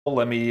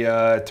Let me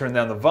turn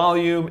down the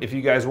volume. If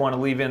you guys want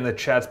to leave in the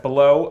chats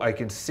below, I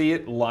can see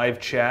it, live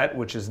chat,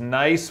 which is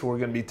nice. We're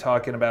going to be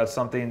talking about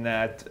something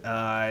that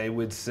I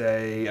would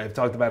say I've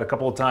talked about a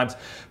couple of times,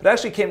 but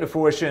actually came to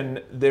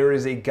fruition. There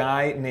is a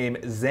guy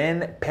named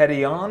Zen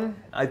Perion,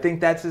 I think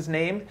that's his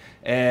name,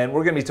 and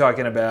we're going to be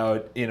talking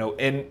about,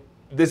 and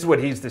this is what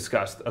he's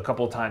discussed a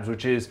couple of times,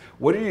 which is,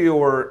 what are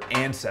your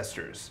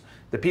ancestors?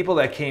 The people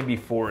that came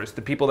before us,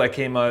 the people that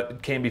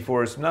came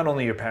before us, not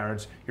only your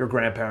parents, your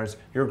grandparents,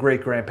 your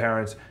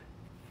great-grandparents.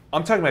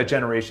 I'm talking about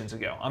generations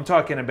ago. I'm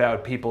talking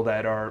about people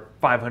that are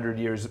 500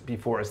 years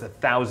before us,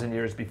 1,000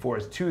 years before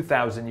us,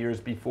 2,000 years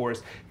before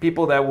us,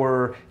 people that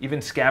were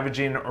even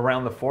scavenging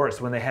around the forest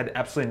when they had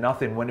absolutely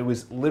nothing, when it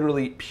was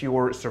literally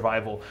pure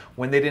survival,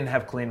 when they didn't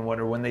have clean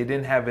water, when they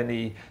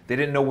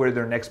didn't know where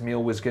their next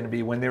meal was going to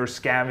be, when they were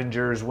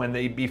scavengers,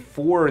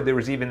 before there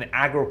was even an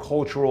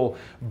agricultural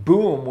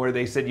boom where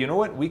they said, you know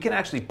what, we can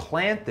actually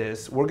plant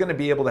this, we're going to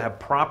be able to have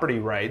property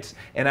rights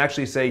and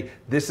actually say,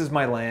 this is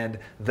my land,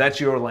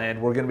 that's your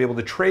land, we're going to be able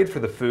to trade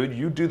for the food.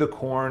 You do the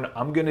corn,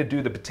 I'm going to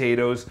do the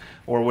potatoes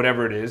or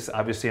whatever it is.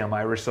 Obviously I'm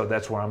Irish, so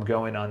that's where I'm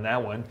going on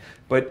that one.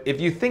 But if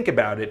you think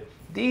about it,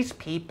 these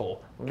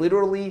people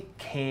literally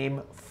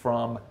came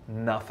from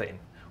nothing.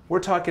 We're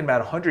talking about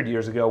 100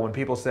 years ago when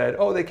people said,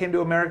 oh, they came to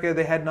America,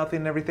 they had nothing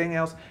and everything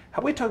else. How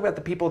about we talk about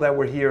the people that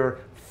were here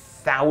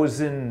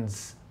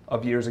thousands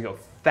of years ago,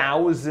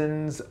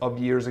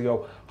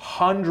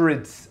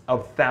 hundreds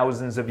of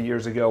thousands of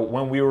years ago,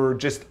 when we were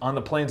just on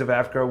the plains of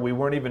Africa, we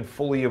weren't even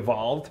fully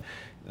evolved.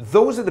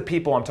 Those are the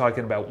people I'm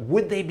talking about.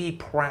 Would they be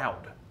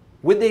proud?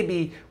 Would they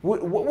be,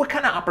 what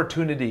kind of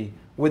opportunity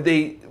would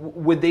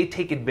they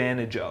take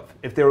advantage of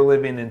if they were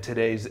living in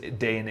today's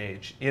day and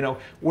age?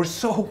 We're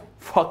so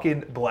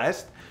fucking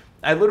blessed.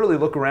 I literally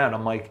look around,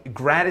 I'm like,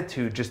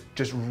 gratitude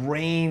just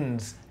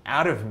rains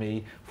out of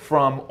me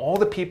from all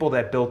the people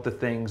that built the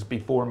things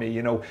before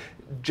me.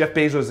 Jeff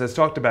Bezos has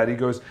talked about it. He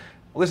goes,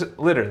 listen,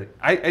 literally,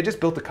 I just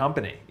built a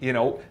company.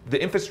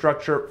 The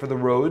infrastructure for the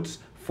roads,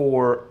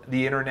 for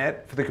the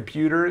internet, for the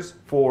computers,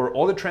 for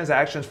all the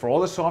transactions, for all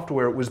the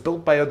software was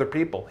built by other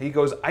people. He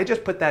goes, I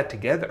just put that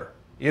together.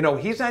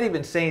 He's not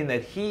even saying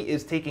that he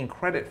is taking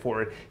credit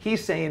for it.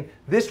 He's saying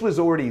this was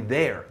already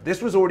there.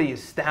 This was already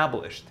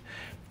established.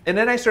 And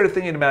then I started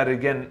thinking about it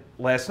again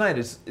last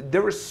night.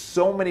 There were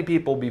so many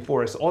people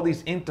before us, all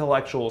these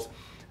intellectuals,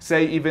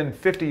 say even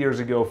 50 years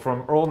ago,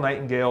 from Earl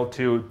Nightingale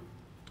to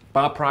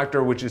Bob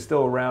Proctor, which is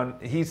still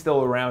around, he's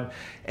still around,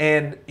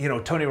 and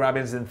Tony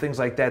Robbins and things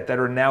like that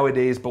are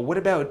nowadays. But what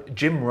about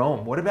Jim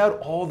Rome? What about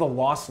all the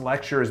lost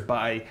lectures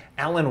by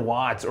Alan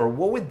Watts? Or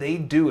what would they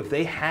do if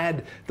they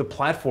had the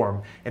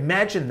platform?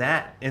 Imagine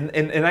that.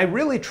 And I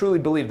really truly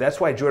believe that's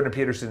why Jordan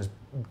Peterson's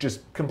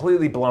just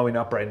completely blowing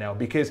up right now,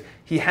 because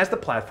he has the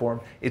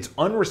platform. It's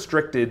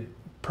unrestricted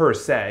per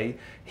se.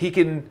 He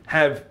can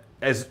have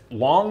as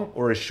long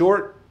or as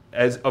short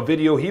as a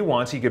video he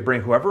wants. He could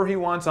bring whoever he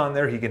wants on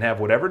there. He can have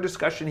whatever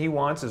discussion he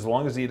wants, as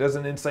long as he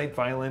doesn't incite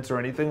violence or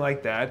anything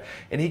like that.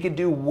 And he can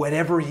do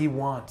whatever he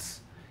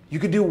wants. You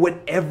could do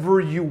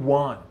whatever you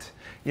want.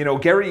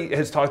 Gary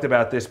has talked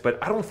about this,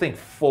 but I don't think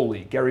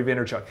fully, Gary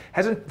Vaynerchuk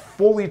hasn't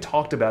fully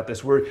talked about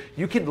this, where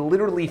you can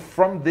literally,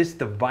 from this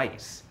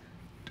device,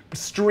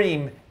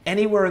 stream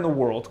anywhere in the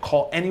world,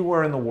 call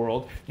anywhere in the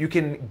world. You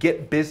can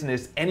get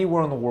business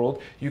anywhere in the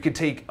world. You can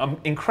take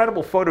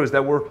incredible photos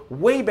that were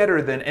way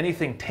better than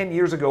anything 10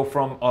 years ago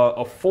from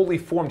a fully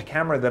formed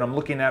camera that I'm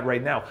looking at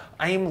right now.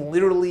 I am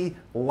literally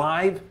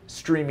live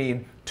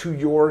streaming to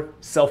your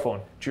cell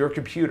phone, to your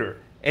computer,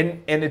 and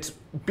it's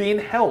being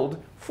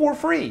held for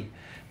free,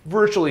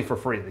 virtually for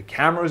free. The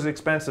camera is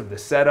expensive, the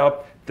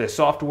setup, the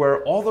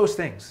software, all those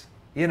things.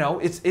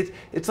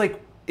 It's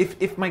like, if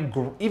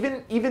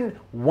even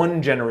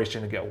one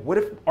generation ago, what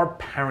if our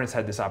parents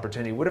had this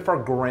opportunity? What if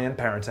our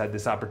grandparents had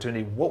this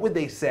opportunity? What would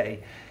they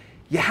say?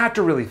 You have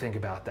to really think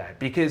about that,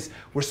 because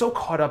we're so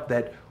caught up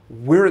that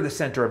we're the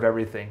center of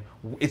everything.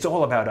 It's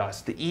all about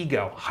us, the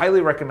ego.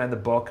 Highly recommend the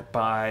book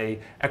by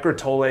Eckhart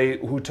Tolle,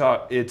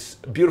 it's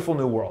Beautiful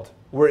New World,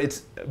 where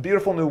it's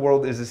Beautiful New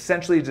World is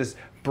essentially just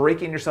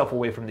breaking yourself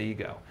away from the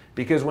ego.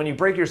 Because when you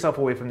break yourself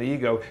away from the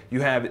ego,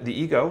 you have the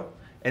ego,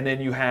 and then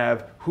you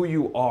have who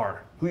you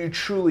are, who you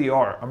truly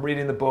are. I'm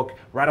reading the book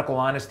Radical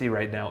Honesty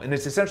right now, and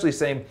it's essentially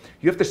saying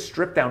you have to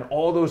strip down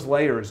all those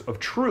layers of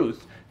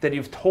truth that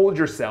you've told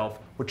yourself,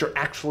 which are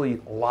actually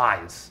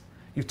lies.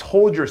 You've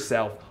told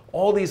yourself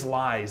all these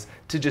lies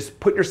to just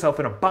put yourself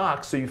in a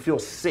box so you feel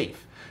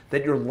safe,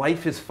 that your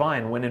life is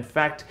fine, when in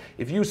fact,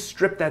 if you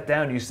strip that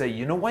down, you say,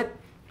 you know what?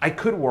 I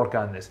could work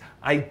on this.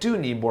 I do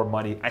need more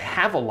money. I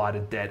have a lot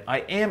of debt.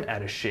 I am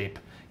out of shape.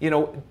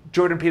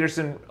 Jordan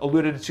Peterson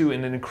alluded to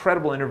in an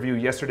incredible interview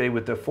yesterday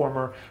with the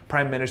former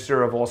Prime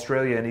Minister of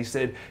Australia, and he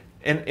said,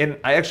 and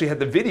I actually had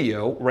the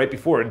video right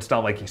before, it's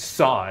not like he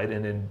saw it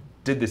and then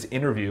did this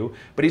interview,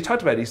 but he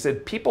talked about it. He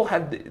said people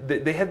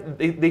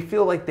they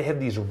feel like they have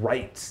these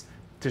rights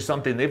to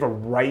something. They have a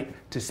right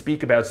to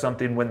speak about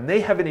something when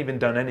they haven't even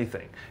done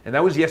anything. And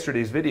that was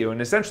yesterday's video.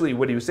 And essentially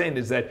what he was saying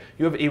is that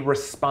you have a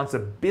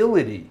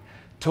responsibility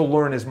to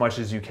learn as much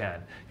as you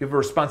can. You have a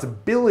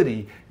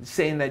responsibility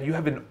saying that you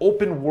have an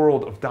open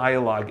world of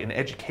dialogue and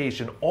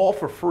education, all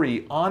for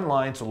free,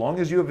 online, so long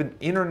as you have an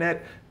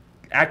internet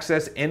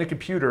access and a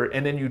computer,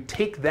 and then you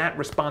take that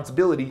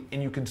responsibility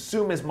and you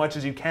consume as much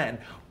as you can.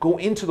 Go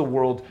into the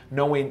world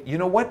knowing, you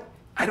know what?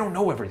 I don't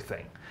know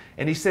everything.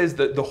 And he says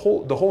that the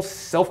whole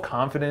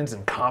self-confidence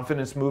and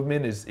confidence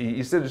movement is,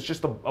 he said, it's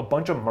just a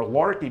bunch of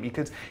malarkey,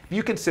 because if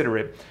you consider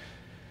it,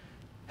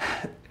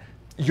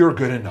 you're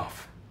good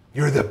enough.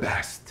 You're the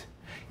best.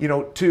 You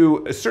know,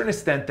 to a certain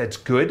extent that's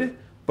good,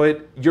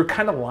 but you're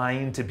kind of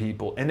lying to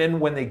people. And then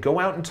when they go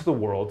out into the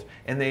world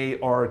and they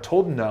are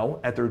told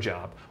no at their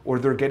job, or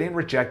they're getting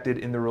rejected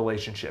in their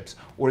relationships,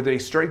 or they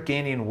start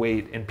gaining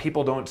weight and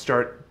people don't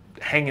start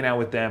hanging out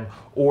with them,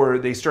 or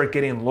they start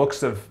getting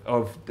looks of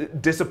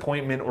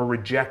disappointment or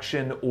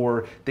rejection,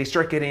 or they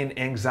start getting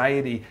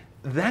anxiety,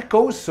 that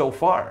goes so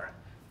far.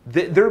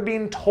 They're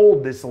being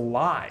told this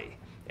lie.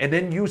 And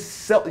then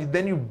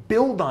you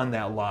build on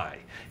that lie.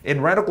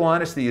 And radical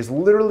honesty is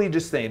literally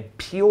just saying,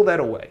 peel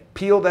that away,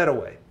 peel that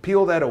away,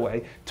 peel that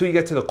away, till you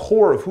get to the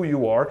core of who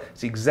you are.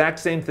 It's the exact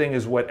same thing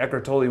as what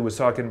Eckhart Tolle was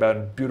talking about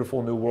in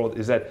Beautiful New World,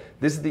 is that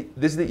this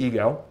is the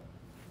ego.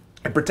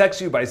 It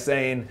protects you by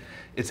saying,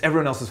 it's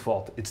everyone else's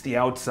fault. It's the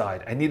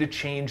outside. I need to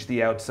change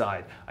the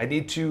outside. I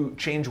need to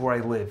change where I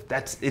live.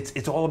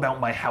 It's all about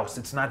my house.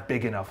 It's not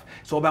big enough.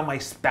 It's all about my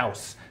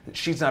spouse.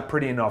 She's not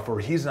pretty enough, or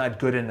he's not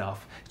good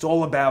enough. It's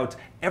all about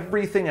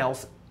everything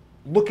else.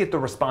 Look at the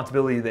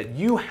responsibility that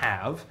you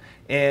have,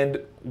 and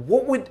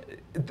what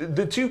would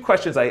the two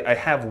questions I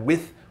have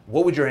with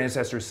what would your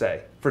ancestors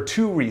say, for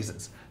two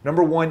reasons.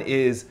 Number one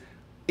is,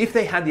 if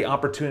they had the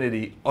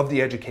opportunity of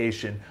the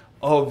education,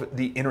 of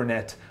the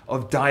internet,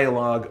 of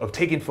dialogue, of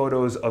taking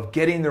photos, of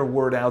getting their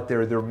word out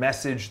there, their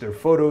message, their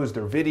photos,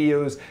 their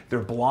videos, their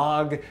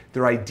blog,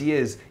 their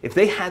ideas, if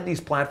they had these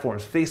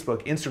platforms,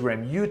 Facebook,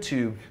 Instagram,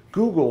 YouTube,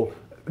 Google,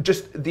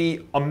 just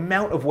the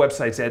amount of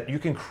websites that you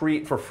can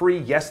create for free.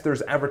 Yes,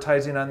 there's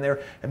advertising on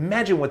there.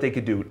 Imagine what they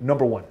could do,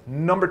 number one.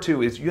 Number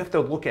two is, you have to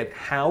look at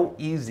how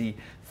easy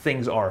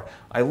things are.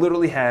 I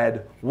literally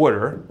had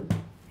water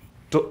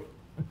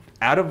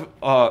out of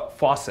a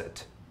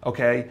faucet,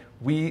 okay?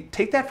 We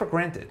take that for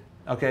granted,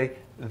 okay?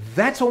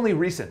 That's only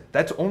recent.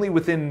 That's only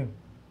within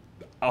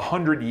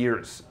 100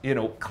 years, you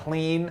know,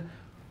 clean,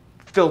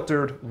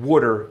 filtered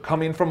water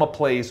coming from a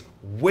place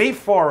way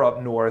far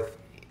up north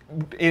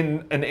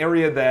in an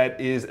area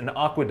that is an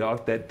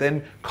aqueduct that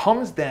then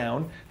comes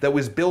down, that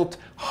was built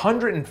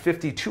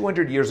 150,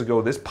 200 years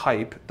ago, this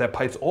pipe that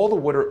pipes all the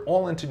water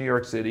all into New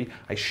York City.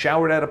 I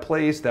showered at a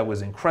place that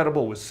was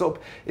incredible with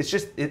soap. It's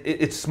just,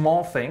 it's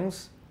small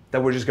things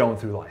that we're just going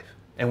through life,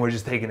 and we're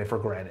just taking it for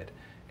granted.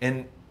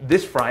 And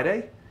this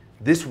Friday,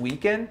 this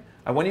weekend,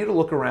 I want you to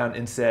look around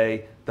and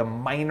say the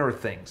minor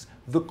things,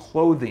 the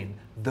clothing,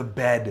 the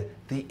bed,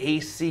 the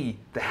AC,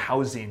 the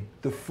housing,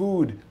 the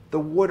food, the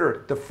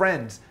water, the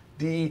friends,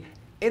 the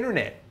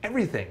internet,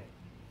 everything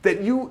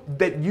that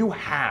you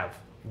have.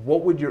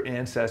 What would your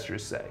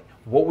ancestors say?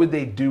 What would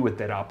they do with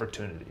that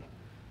opportunity?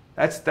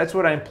 That's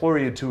what I implore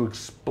you to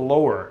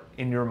explore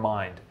in your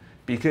mind,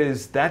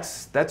 because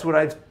that's what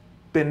I've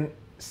been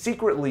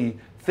secretly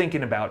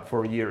thinking about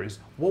for years.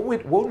 What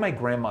would my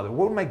grandmother,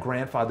 what would my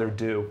grandfather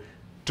do?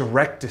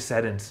 Direct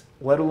descendants,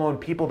 let alone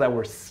people that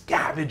were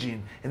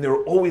scavenging and they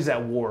were always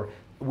at war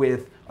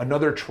with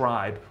another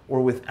tribe,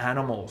 or with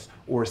animals,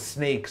 or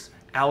snakes,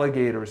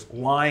 alligators,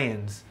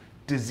 lions,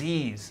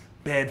 disease,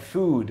 bad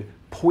food,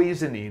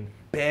 poisoning,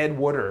 bad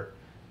water.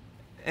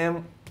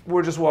 And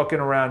we're just walking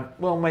around,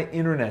 well, my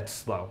internet's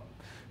slow.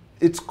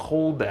 It's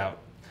cold out.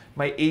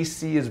 My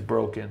AC is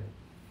broken.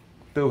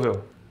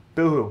 Boo-hoo.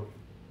 Boo-hoo.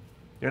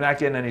 You're not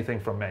getting anything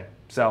from me.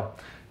 So,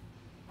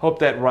 hope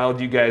that riled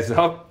you guys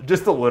up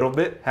just a little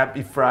bit.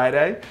 Happy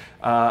Friday.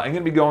 I'm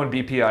going to be going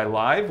BPI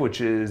Live,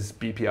 which is,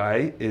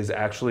 BPI is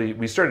actually,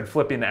 we started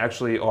flipping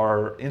actually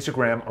our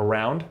Instagram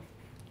around.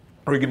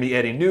 We're going to be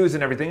adding news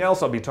and everything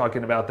else. I'll be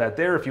talking about that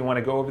there. If you want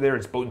to go over there,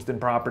 it's Botenstein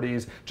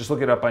Properties. Just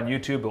look it up on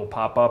YouTube. It'll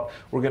pop up.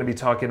 We're going to be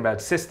talking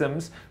about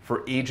systems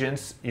for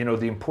agents, you know,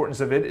 the importance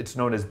of it. It's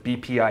known as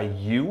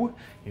BPIU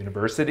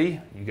University.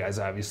 You guys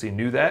obviously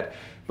knew that.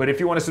 But if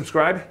you want to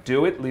subscribe,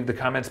 do it. Leave the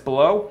comments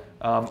below.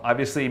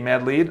 Obviously,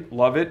 Mad Lead,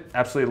 love it.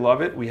 Absolutely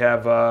love it. We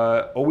have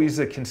always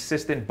a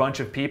consistent bunch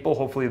of people.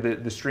 Hopefully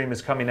the stream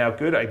is coming out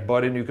good. I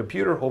bought a new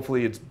computer.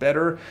 Hopefully it's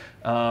better.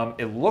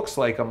 It looks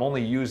like I'm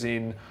only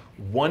using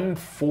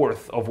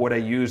 1/4 of what I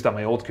used on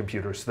my old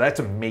computer. So that's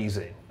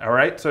amazing. All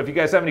right. So if you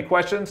guys have any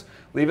questions,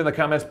 leave in the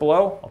comments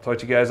below. I'll talk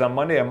to you guys on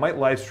Monday. I might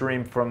live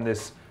stream from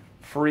this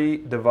free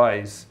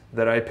device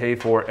that I pay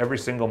for every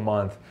single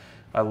month.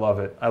 I love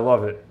it. I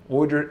love it. What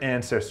would your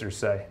ancestors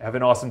say? Have an awesome